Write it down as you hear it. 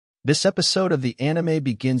This episode of the anime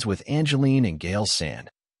begins with Angeline and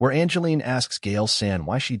Gale-san, where Angeline asks Gale-san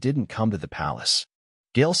why she didn't come to the palace.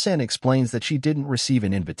 Gale-san explains that she didn't receive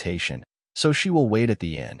an invitation, so she will wait at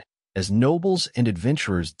the inn, as nobles and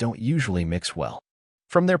adventurers don't usually mix well.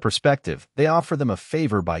 From their perspective, they offer them a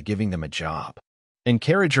favor by giving them a job. An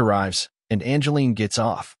carriage arrives, and Angeline gets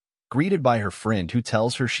off, greeted by her friend who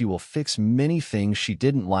tells her she will fix many things she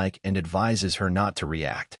didn't like and advises her not to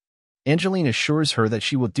react. Angeline assures her that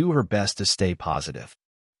she will do her best to stay positive.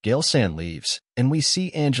 Gale-san leaves, and we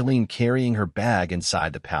see Angeline carrying her bag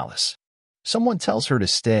inside the palace. Someone tells her to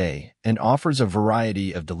stay and offers a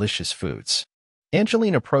variety of delicious foods.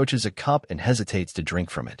 Angeline approaches a cup and hesitates to drink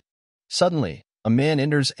from it. Suddenly, a man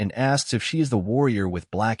enters and asks if she is the warrior with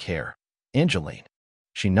black hair, Angeline.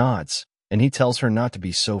 She nods, and he tells her not to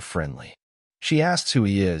be so friendly. She asks who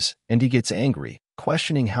he is, and he gets angry,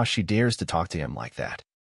 questioning how she dares to talk to him like that.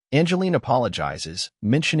 Angeline apologizes,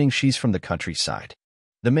 mentioning she's from the countryside.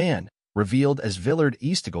 The man, revealed as Villard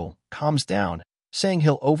Eastigal, calms down, saying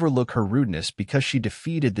he'll overlook her rudeness because she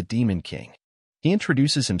defeated the Demon King. He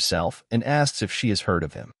introduces himself and asks if she has heard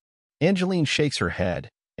of him. Angeline shakes her head,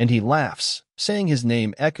 and he laughs, saying his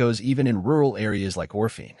name echoes even in rural areas like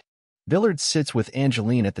Orphine. Villard sits with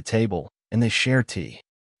Angeline at the table, and they share tea.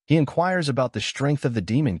 He inquires about the strength of the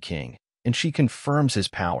Demon King, and she confirms his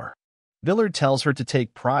power. Villard tells her to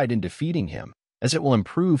take pride in defeating him, as it will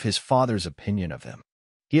improve his father's opinion of him.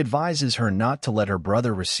 He advises her not to let her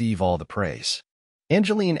brother receive all the praise.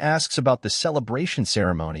 Angeline asks about the celebration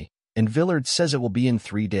ceremony, and Villard says it will be in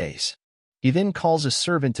 3 days. He then calls a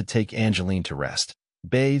servant to take Angeline to rest,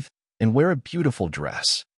 bathe, and wear a beautiful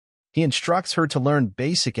dress. He instructs her to learn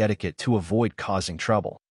basic etiquette to avoid causing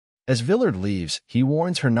trouble. As Villard leaves, he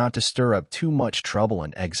warns her not to stir up too much trouble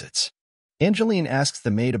and exits. Angeline asks the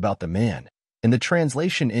maid about the man, and the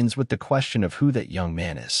translation ends with the question of who that young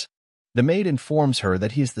man is. The maid informs her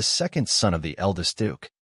that he is the second son of the eldest duke.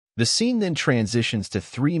 The scene then transitions to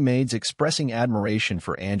 3 maids expressing admiration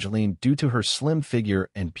for Angeline due to her slim figure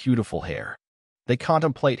and beautiful hair. They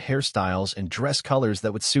contemplate hairstyles and dress colors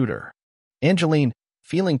that would suit her. Angeline,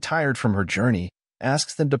 feeling tired from her journey,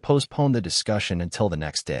 asks them to postpone the discussion until the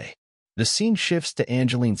next day. The scene shifts to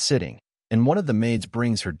Angeline sitting, and one of the maids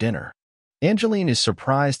brings her dinner. Angeline is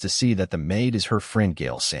surprised to see that the maid is her friend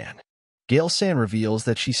Gale-san. Gale-san reveals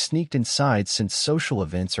that she sneaked inside since social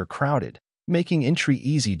events are crowded, making entry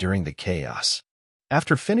easy during the chaos.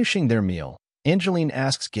 After finishing their meal, Angeline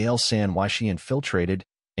asks Gale-san why she infiltrated,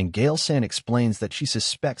 and Gale-san explains that she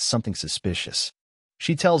suspects something suspicious.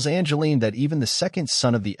 She tells Angeline that even the second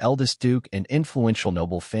son of the eldest duke and influential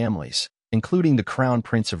noble families, including the crown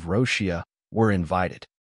prince of Roshia, were invited.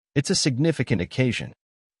 It's a significant occasion.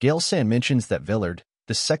 Gale-san mentions that Villard,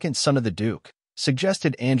 the second son of the duke,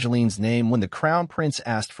 suggested Angeline's name when the crown prince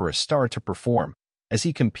asked for a star to perform, as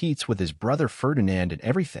he competes with his brother Ferdinand in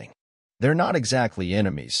everything. They're not exactly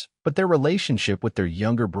enemies, but their relationship with their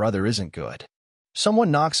younger brother isn't good. Someone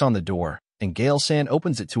knocks on the door, and Gale-san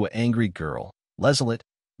opens it to an angry girl, Lezelet,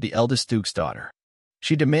 the eldest duke's daughter.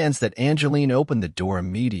 She demands that Angeline open the door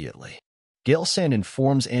immediately. Gale-san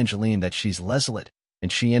informs Angeline that she's Lezelet,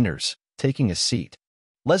 and she enters, taking a seat.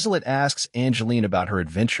 Lezelet asks Angeline about her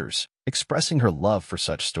adventures, expressing her love for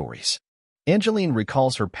such stories. Angeline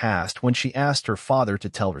recalls her past when she asked her father to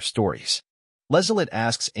tell her stories. Lezelet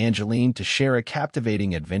asks Angeline to share a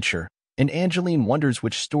captivating adventure, and Angeline wonders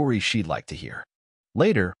which story she'd like to hear.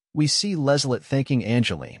 Later, we see Lezelet thanking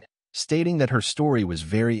Angeline, stating that her story was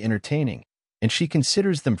very entertaining, and she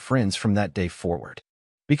considers them friends from that day forward.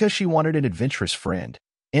 Because she wanted an adventurous friend,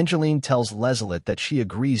 Angeline tells Lezelet that she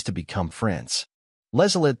agrees to become friends.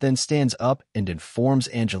 Lezelet then stands up and informs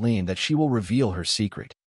Angeline that she will reveal her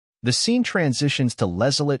secret. The scene transitions to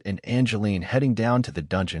Lezelet and Angeline heading down to the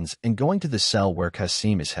dungeons and going to the cell where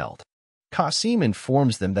Kasim is held. Kasim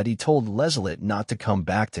informs them that he told Lezelet not to come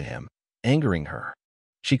back to him, angering her.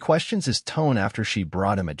 She questions his tone after she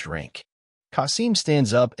brought him a drink. Kasim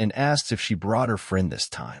stands up and asks if she brought her friend this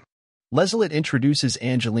time. Lezelet introduces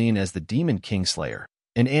Angeline as the Demon Kingslayer,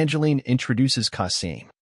 and Angeline introduces Kasim.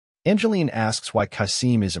 Angeline asks why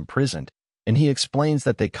Kasim is imprisoned, and he explains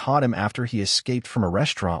that they caught him after he escaped from a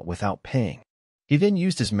restaurant without paying. He then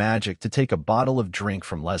used his magic to take a bottle of drink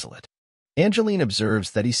from Lezelet. Angeline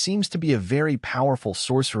observes that he seems to be a very powerful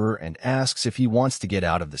sorcerer and asks if he wants to get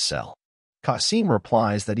out of the cell. Kasim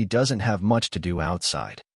replies that he doesn't have much to do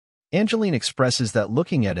outside. Angeline expresses that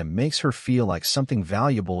looking at him makes her feel like something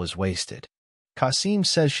valuable is wasted. Kasim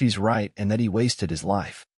says she's right and that he wasted his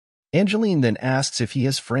life. Angeline then asks if he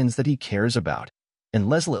has friends that he cares about, and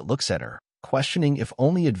Lezelet looks at her, questioning if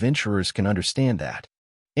only adventurers can understand that.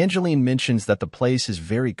 Angeline mentions that the place is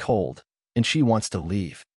very cold, and she wants to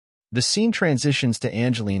leave. The scene transitions to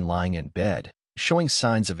Angeline lying in bed, showing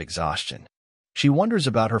signs of exhaustion. She wonders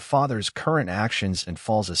about her father's current actions and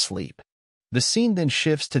falls asleep. The scene then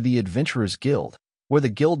shifts to the Adventurers Guild, where the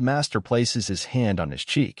guild master places his hand on his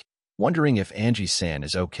cheek, wondering if Angie-san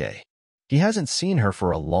is okay. He hasn't seen her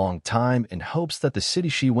for a long time and hopes that the city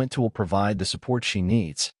she went to will provide the support she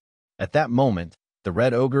needs. At that moment, the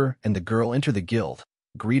Red Ogre and the girl enter the guild,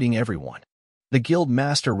 greeting everyone. The guild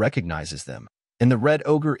master recognizes them, and the Red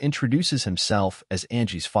Ogre introduces himself as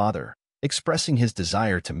Angie's father, expressing his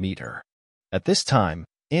desire to meet her. At this time,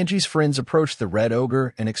 Angie's friends approach the Red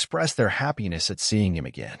Ogre and express their happiness at seeing him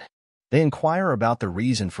again. They inquire about the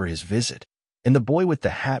reason for his visit, and the boy with the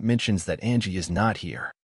hat mentions that Angie is not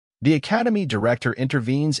here. The academy director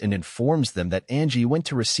intervenes and informs them that Angie went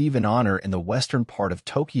to receive an honor in the western part of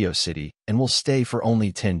Tokyo City and will stay for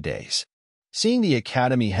only 10 days. Seeing the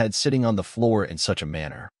academy head sitting on the floor in such a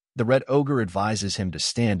manner, the Red Ogre advises him to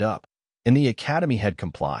stand up, and the academy head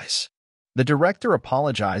complies. The director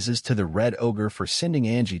apologizes to the Red Ogre for sending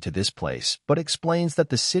Angie to this place, but explains that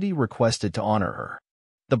the city requested to honor her.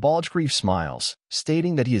 The Baldgrief smiles,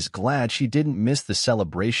 stating that he is glad she didn't miss the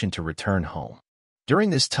celebration to return home. During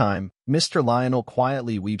this time, Mr. Lionel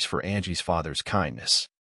quietly weeps for Angie's father's kindness.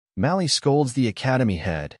 Mally scolds the academy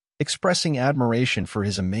head, expressing admiration for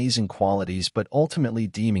his amazing qualities but ultimately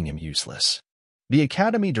deeming him useless. The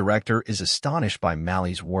academy director is astonished by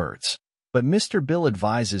Mally's words, but Mr. Bill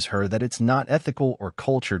advises her that it's not ethical or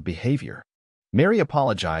cultured behavior. Mary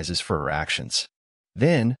apologizes for her actions.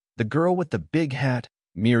 Then, the girl with the big hat,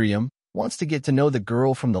 Miriam, wants to get to know the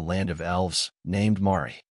girl from the land of elves, named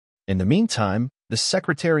Mari. In the meantime, the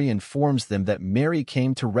secretary informs them that Mary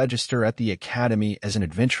came to register at the academy as an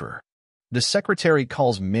adventurer. The secretary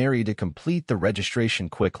calls Mary to complete the registration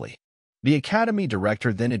quickly. The academy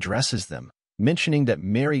director then addresses them, mentioning that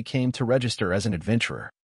Mary came to register as an adventurer.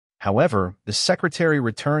 However, the secretary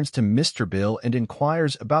returns to Mr. Bill and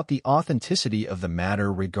inquires about the authenticity of the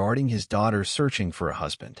matter regarding his daughter searching for a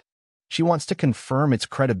husband. She wants to confirm its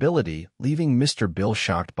credibility, leaving Mr. Bill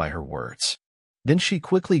shocked by her words. Then she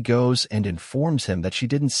quickly goes and informs him that she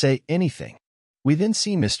didn't say anything. We then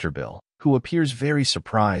see Mr. Bill, who appears very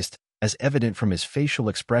surprised, as evident from his facial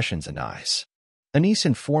expressions and eyes. Anise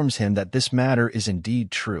informs him that this matter is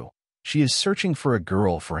indeed true. She is searching for a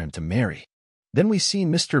girl for him to marry. Then we see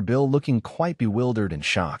Mr. Bill looking quite bewildered and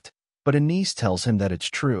shocked, but Anise tells him that it's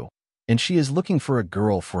true, and she is looking for a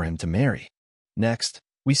girl for him to marry. Next,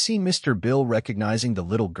 we see Mr. Bill recognizing the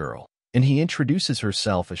little girl, and he introduces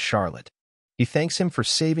herself as Charlotte. He thanks him for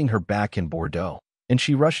saving her back in Bordeaux, and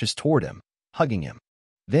she rushes toward him, hugging him.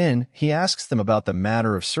 Then, he asks them about the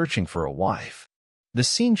matter of searching for a wife. The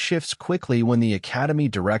scene shifts quickly when the academy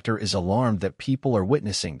director is alarmed that people are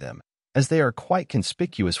witnessing them, as they are quite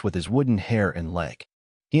conspicuous with his wooden hair and leg.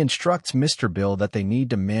 He instructs Mr. Bill that they need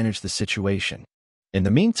to manage the situation. In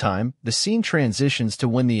the meantime, the scene transitions to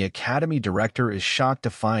when the academy director is shocked to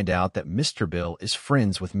find out that Mr. Bill is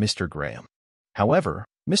friends with Mr. Graham. However,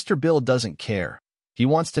 Mr. Bill doesn't care. He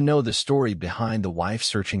wants to know the story behind the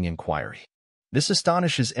wife-searching inquiry. This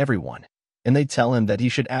astonishes everyone, and they tell him that he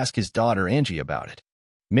should ask his daughter Angie about it.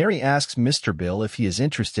 Mary asks Mr. Bill if he is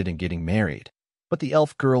interested in getting married, but the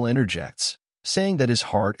elf girl interjects, saying that his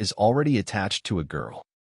heart is already attached to a girl.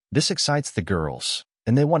 This excites the girls,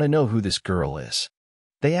 and they want to know who this girl is.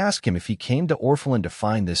 They ask him if he came to Orpheland to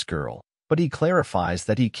find this girl, but he clarifies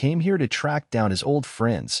that he came here to track down his old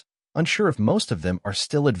friends, unsure if most of them are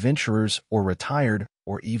still adventurers or retired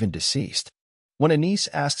or even deceased. When Anise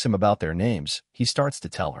asks him about their names, he starts to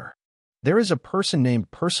tell her. There is a person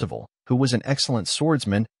named Percival, who was an excellent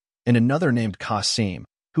swordsman, and another named Kasim,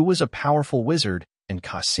 who was a powerful wizard, and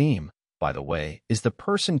Kasim, by the way, is the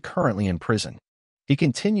person currently in prison. He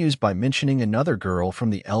continues by mentioning another girl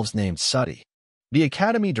from the elves named Suddy. The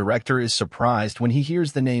academy director is surprised when he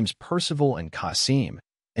hears the names Percival and Kasim,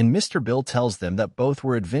 and Mr. Bill tells them that both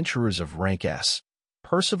were adventurers of rank S.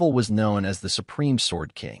 Percival was known as the Supreme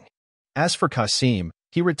Sword King. As for Kasim,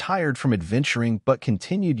 he retired from adventuring but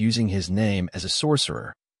continued using his name as a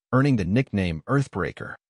sorcerer, earning the nickname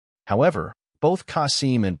Earthbreaker. However, both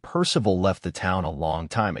Kasim and Percival left the town a long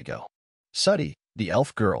time ago. Suddy, the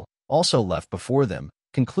elf girl, also left before them,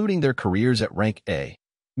 concluding their careers at rank A.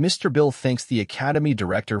 Mr. Bill thanks the academy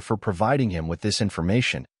director for providing him with this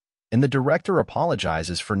information, and the director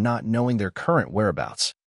apologizes for not knowing their current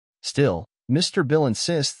whereabouts. Still, Mr. Bill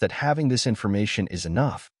insists that having this information is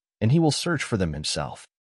enough, and he will search for them himself.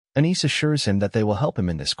 Anise assures him that they will help him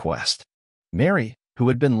in this quest. Mary, who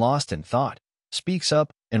had been lost in thought, speaks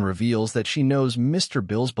up and reveals that she knows Mr.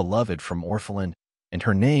 Bill's beloved from Orpheland, and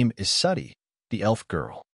her name is Sooty, the elf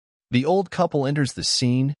girl. The old couple enters the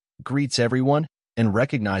scene, greets everyone, and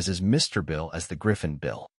recognizes Mr. Bill as the Griffin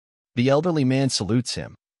Bill. The elderly man salutes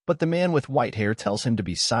him, but the man with white hair tells him to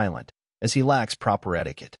be silent, as he lacks proper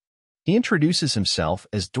etiquette. He introduces himself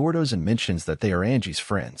as Dordos and mentions that they are Angie's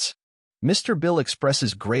friends. Mr. Bill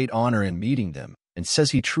expresses great honor in meeting them and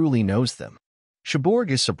says he truly knows them. Cherbourg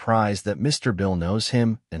is surprised that Mr. Bill knows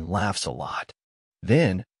him and laughs a lot.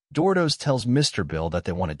 Then, Dordos tells Mr. Bill that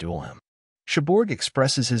they want to duel him. Cherbourg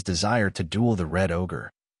expresses his desire to duel the Red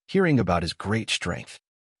Ogre, hearing about his great strength.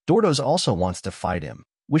 Dordos also wants to fight him,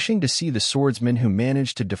 wishing to see the swordsman who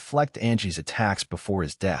managed to deflect Angie's attacks before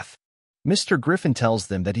his death. Mr. Griffin tells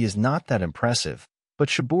them that he is not that impressive, but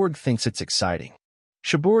Cherbourg thinks it's exciting.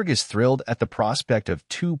 Cherbourg is thrilled at the prospect of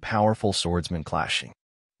two powerful swordsmen clashing.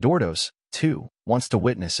 Dordos, too, wants to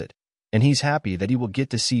witness it, and he's happy that he will get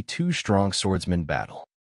to see two strong swordsmen battle.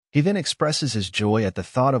 He then expresses his joy at the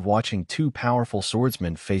thought of watching two powerful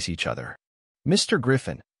swordsmen face each other. Mr.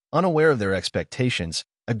 Griffin, unaware of their expectations,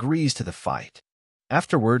 agrees to the fight.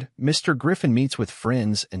 Afterward, Mr. Griffin meets with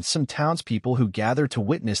friends and some townspeople who gather to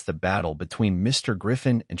witness the battle between Mr.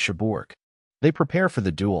 Griffin and Cherbourg. They prepare for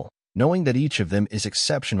the duel, knowing that each of them is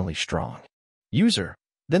exceptionally strong.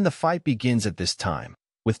 Then the fight begins at this time,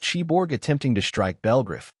 with Cherbourg attempting to strike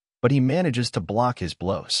Belgriff, but he manages to block his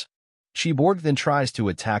blows. Cherbourg then tries to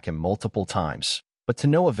attack him multiple times, but to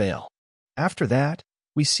no avail. After that,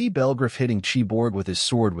 we see Belgriff hitting Cherbourg with his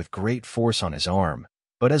sword with great force on his arm,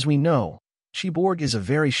 but as we know, Cherbourg is a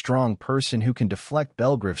very strong person who can deflect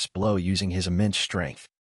Belgriff's blow using his immense strength.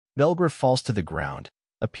 Belgriff falls to the ground,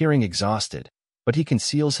 appearing exhausted, but he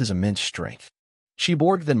conceals his immense strength.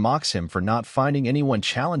 Cherbourg then mocks him for not finding anyone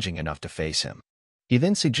challenging enough to face him. He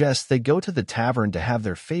then suggests they go to the tavern to have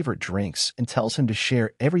their favorite drinks and tells him to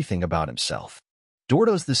share everything about himself.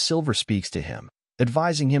 Dordos the Silver speaks to him,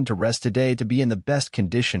 advising him to rest today to be in the best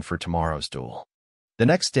condition for tomorrow's duel. The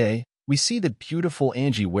next day, we see the beautiful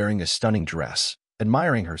Angie wearing a stunning dress,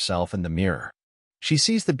 admiring herself in the mirror. She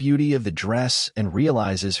sees the beauty of the dress and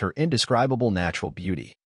realizes her indescribable natural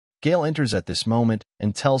beauty. Gale enters at this moment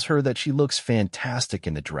and tells her that she looks fantastic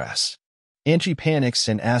in the dress. Angie panics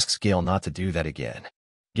and asks Gale not to do that again.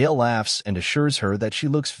 Gale laughs and assures her that she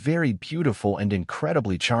looks very beautiful and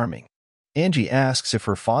incredibly charming. Angie asks if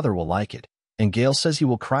her father will like it, and Gale says he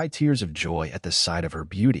will cry tears of joy at the sight of her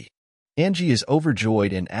beauty. Angie is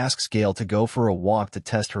overjoyed and asks Gale to go for a walk to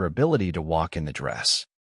test her ability to walk in the dress.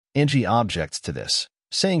 Angie objects to this,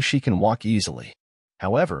 saying she can walk easily.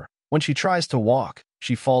 However, when she tries to walk,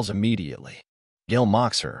 she falls immediately. Gale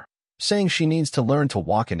mocks her, saying she needs to learn to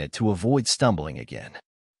walk in it to avoid stumbling again.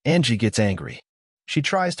 Angie gets angry. She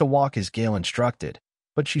tries to walk as Gale instructed,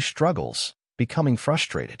 but she struggles, becoming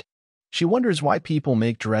frustrated. She wonders why people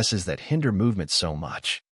make dresses that hinder movement so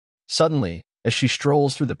much. Suddenly, as she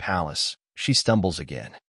strolls through the palace, she stumbles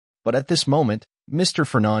again. But at this moment, Mr.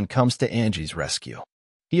 Fernand comes to Angie's rescue.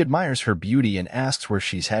 He admires her beauty and asks where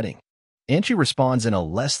she's heading. Angie responds in a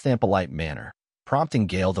less than polite manner, prompting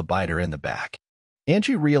Gale to bite her in the back.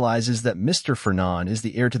 Angie realizes that Mr. Fernand is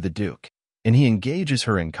the heir to the Duke, and he engages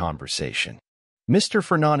her in conversation. Mr.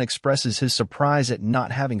 Fernand expresses his surprise at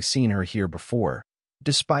not having seen her here before,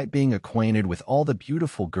 despite being acquainted with all the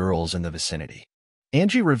beautiful girls in the vicinity.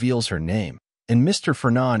 Angie reveals her name, and Mr.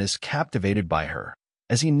 Fernand is captivated by her,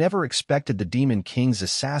 as he never expected the Demon King's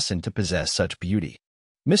assassin to possess such beauty.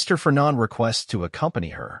 Mr. Fernand requests to accompany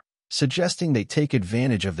her, suggesting they take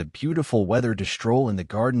advantage of the beautiful weather to stroll in the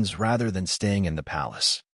gardens rather than staying in the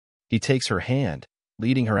palace. He takes her hand,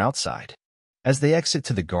 leading her outside. As they exit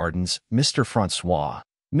to the gardens, Mr. Francois,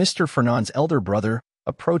 Mr. Fernand's elder brother,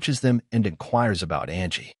 approaches them and inquires about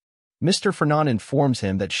Angie. Mr. Fernand informs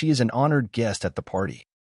him that she is an honored guest at the party.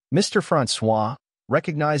 Mr. Francois,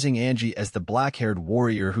 recognizing Angie as the black-haired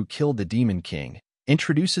warrior who killed the Demon King,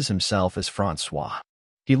 introduces himself as Francois.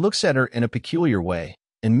 He looks at her in a peculiar way,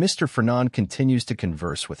 and Mr. Fernand continues to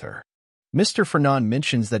converse with her. Mr. Fernand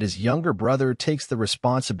mentions that his younger brother takes the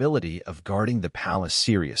responsibility of guarding the palace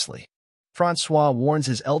seriously. Francois warns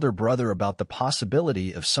his elder brother about the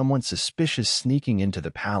possibility of someone suspicious sneaking into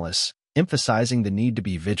the palace, emphasizing the need to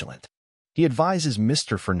be vigilant. He advises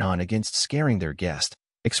Mr. Fernand against scaring their guest,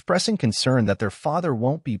 expressing concern that their father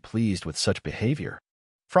won't be pleased with such behavior.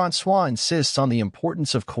 Francois insists on the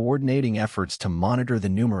importance of coordinating efforts to monitor the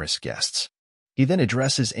numerous guests. He then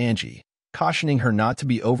addresses Angie, cautioning her not to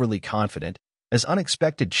be overly confident, as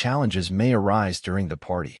unexpected challenges may arise during the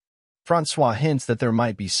party. Francois hints that there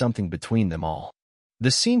might be something between them all. The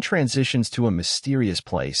scene transitions to a mysterious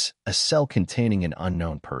place, a cell containing an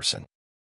unknown person.